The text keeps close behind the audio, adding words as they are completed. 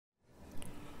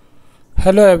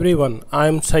Hello everyone, I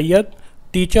am Sayyed,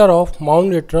 teacher of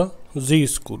Mount Litra Z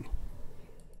School.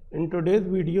 In today's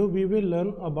video, we will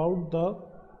learn about the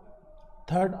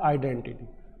third identity.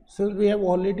 Since we have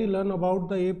already learned about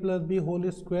the a plus b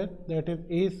whole square, that is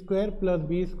a square plus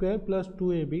b square plus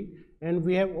 2ab, and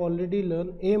we have already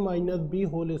learned a minus b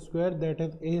whole square, that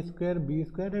is a square b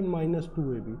square and minus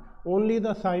 2ab. Only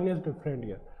the sign is different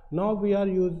here. Now we are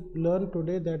learn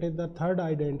today, that is the third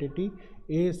identity,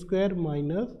 a square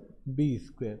minus b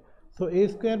square. So a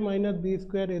square minus b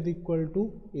square is equal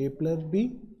to a plus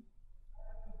b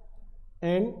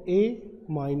and a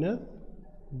minus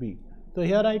b. So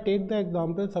here I take the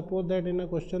example, suppose that in a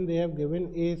question they have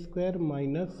given a square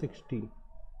minus 16.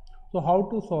 So how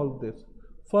to solve this?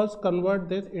 First convert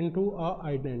this into a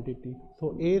identity.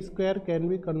 So a square can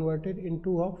be converted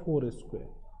into a 4 square.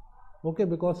 Okay,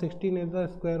 because 16 is the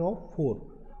square of 4.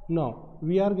 Now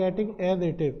we are getting as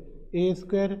it is a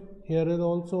square, here is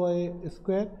also a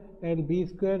square, and b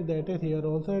square, that is here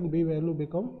also, and b value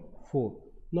become 4.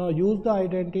 Now use the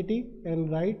identity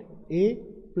and write a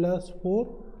plus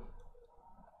 4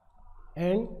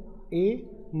 and a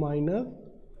minus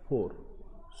 4.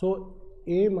 So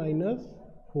a minus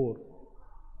 4.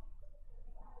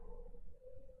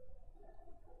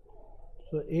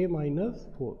 So a minus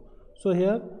 4. So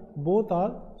here both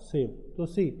are same. So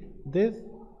see this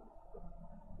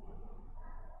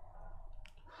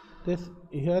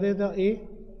here is a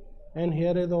and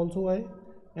here is also a,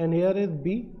 and here is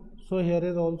b, so here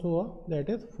is also a, that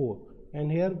is 4,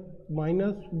 and here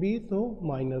minus b, so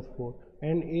minus 4,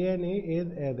 and a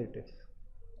is as it is.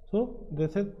 So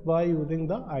this is by using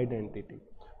the identity.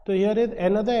 So here is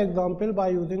another example by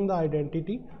using the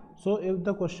identity. So if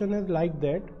the question is like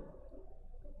that,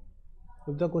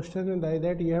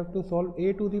 you have to solve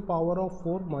a to the power of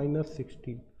 4 minus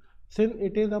 16. Since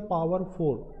it is a power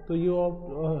 4, so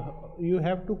you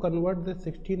have to convert the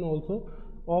 16 also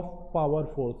of power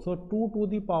 4. So 2 to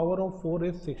the power of 4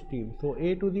 is 16. So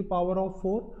a to the power of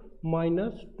 4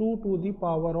 minus 2 to the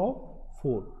power of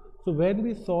 4. So when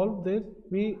we solve this,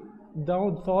 we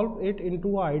now solve it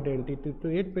into identity. So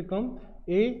it becomes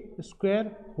a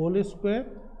square whole square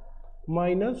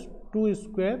minus 2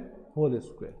 square whole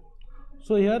square.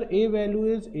 So here a value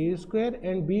is a square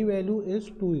and b value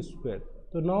is 2 square.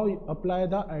 So now apply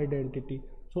the identity.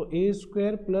 So a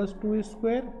square plus 2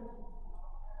 square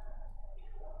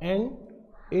and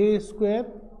a square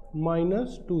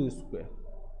minus 2 square.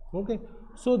 Okay.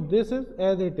 So this is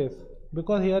as it is,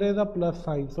 because here is a plus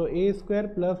sign. So a square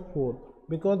plus 4,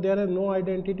 because there is no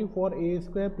identity for a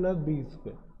square plus b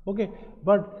square. Okay.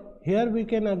 But here we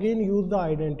can again use the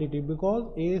identity,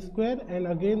 because a square and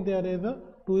again there is a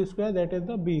 2 square, that is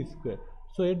the b square.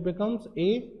 So it becomes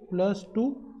a plus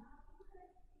 2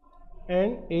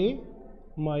 and a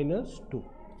minus 2.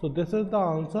 So this is the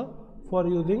answer for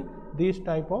using this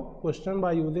type of question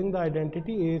by using the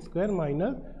identity a square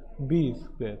minus b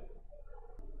square.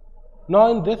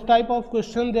 Now in this type of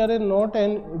question there is not,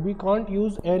 and we can't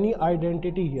use any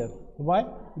identity here. Why?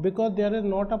 Because there is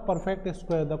not a perfect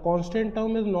square. The constant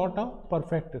term is not a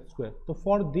perfect square. So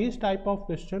for this type of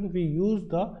question we use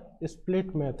the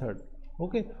split method.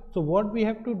 Okay, so what we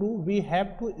have to do, we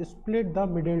have to split the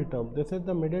middle term. This is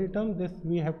the middle term, this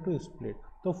we have to split.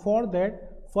 So for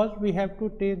that, first we have to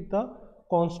take the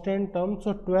constant term.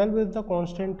 So 12 is the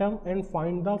constant term, and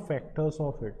find the factors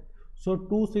of it. So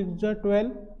 2 6 are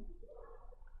 12,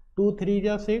 2 3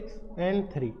 are 6,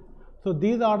 and 3. So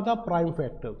these are the prime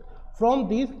factors. From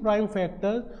these prime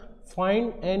factors,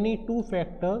 find any two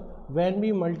factors. When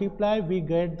we multiply, we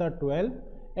get the 12.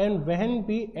 And when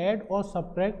we add or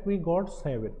subtract, we got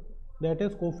 7, that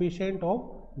is coefficient of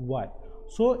y.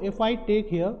 So if I take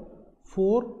here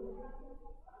 4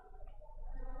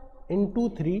 into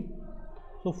 3,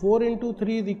 so 4 into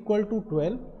 3 is equal to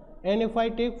 12, and if I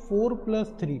take 4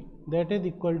 plus 3, that is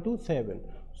equal to 7.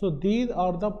 So these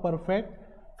are the perfect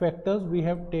factors we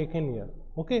have taken here.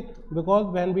 Okay, because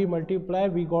when we multiply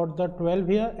we got the 12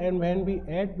 here, and when we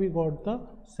add we got the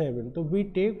 7. So we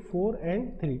take 4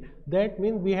 and 3. That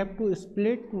means we have to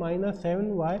split minus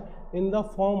 7y in the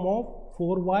form of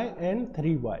 4y and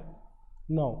 3y.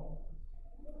 Now,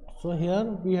 so here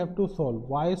we have to solve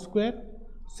y square.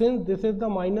 Since this is the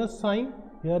minus sign,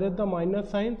 here is the minus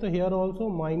sign, so here also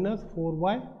minus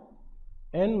 4y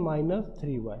and minus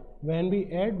 3y. When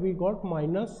we add we got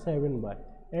minus 7y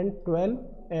and 12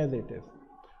 as it is.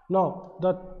 Now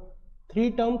the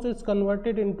 3 terms is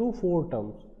converted into 4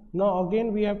 terms. Now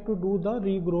again we have to do the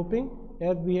regrouping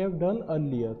as we have done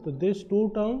earlier. So these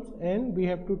 2 terms, and we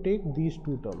have to take these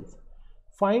 2 terms.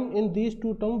 Find in these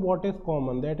 2 terms what is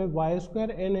common, that is y square,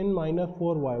 and in minus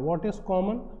 4y what is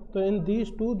common. So in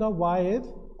these two the y is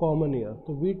common here.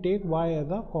 So we take y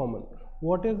as a common.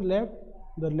 What is left?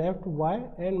 The left y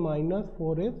and minus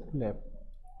 4 is left.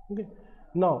 Okay.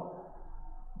 Now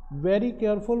very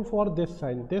careful for this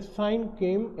sign. This sign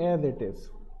came as it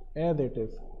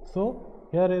is. So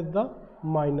here is the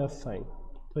minus sign.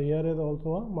 So here is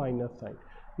also a minus sign.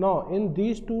 Now in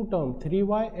these two terms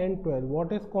 3y and 12,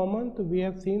 what is common? So we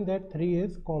have seen that 3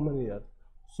 is common here.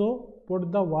 So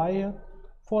put the y here.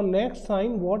 For next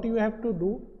sign, what you have to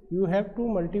do? You have to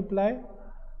multiply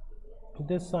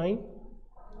this sign,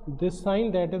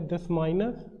 that is this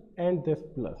minus and this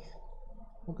plus.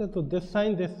 Okay, so this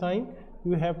sign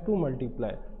you have to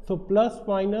multiply. So plus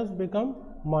minus become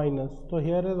minus. So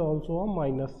here is also a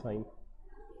minus sign.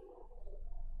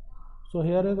 So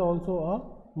here is also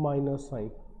a minus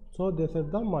sign. So this is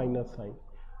the minus sign.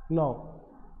 Now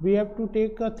we have to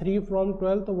take a 3 from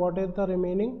 12. So what is the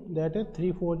remaining? That is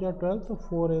 3 4 are 12. So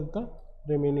 4 is the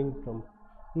remaining term.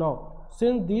 Now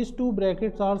since these two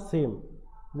brackets are same,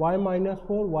 y minus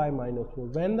 4, y minus 4.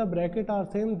 When the brackets are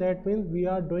same, that means we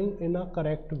are doing in a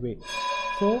correct way.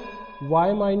 So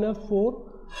y minus 4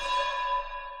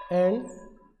 and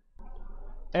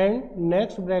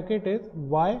next bracket is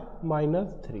y minus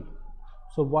 3.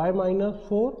 So y minus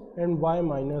 4 and y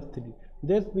minus 3.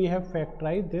 This we have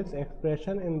factorized this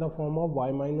expression in the form of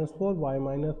y minus 4, y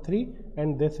minus 3,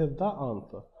 and this is the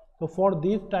answer. So for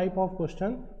this type of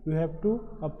question, you have to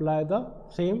apply the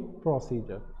same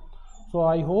procedure. So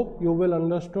I hope you will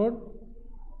understood.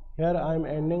 Here I am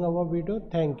ending our video.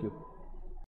 Thank you.